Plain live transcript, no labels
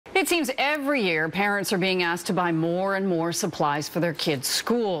It seems every year parents are being asked to buy more and more supplies for their kids'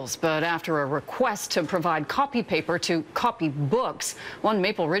 schools. But after a request to provide copy paper to copy books, one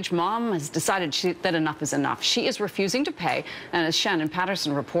Maple Ridge mom has decided that enough is enough. She is refusing to pay, and as Shannon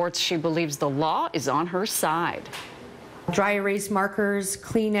Patterson reports, she believes the law is on her side. Dry erase markers,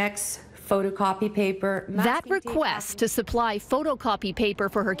 Kleenex, photocopy paper. That request to supply photocopy paper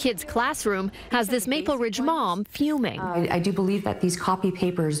for her kid's classroom has this Maple Ridge mom fuming. I do believe that these copy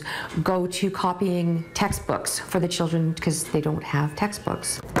papers go to copying textbooks for the children because they don't have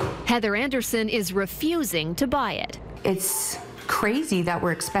textbooks. Heather Anderson is refusing to buy it. It's crazy that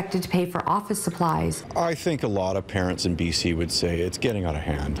we're expected to pay for office supplies. I think a lot of parents in BC would say it's getting out of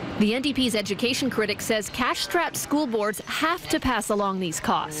hand. The NDP's education critic says cash-strapped school boards have to pass along these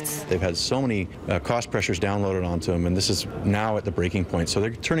costs. They've had so many cost pressures downloaded onto them, and this is now at the breaking point. So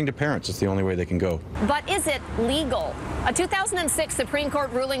they're turning to parents. It's the only way they can go. But is it legal? A 2006 Supreme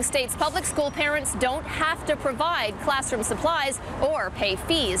Court ruling states public school parents don't have to provide classroom supplies or pay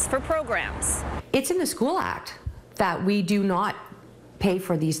fees for programs. It's in the School Act that we do not pay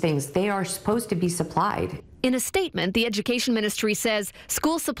for these things. They are supposed to be supplied. In a statement, the Education Ministry says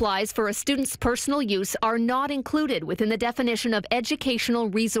school supplies for a student's personal use are not included within the definition of educational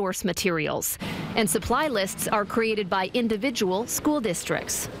resource materials, and supply lists are created by individual school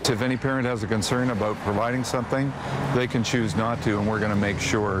districts. If any parent has a concern about providing something, they can choose not to, and we're going to make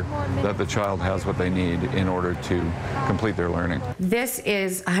sure that the child has what they need in order to complete their learning. This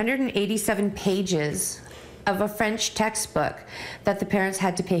is 187 pages of a French textbook that the parents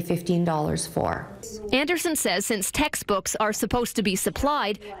had to pay $15 for. Anderson says since textbooks are supposed to be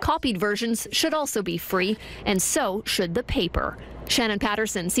supplied, copied versions should also be free, and so should the paper. Shannon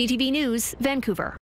Patterson, CTV News, Vancouver.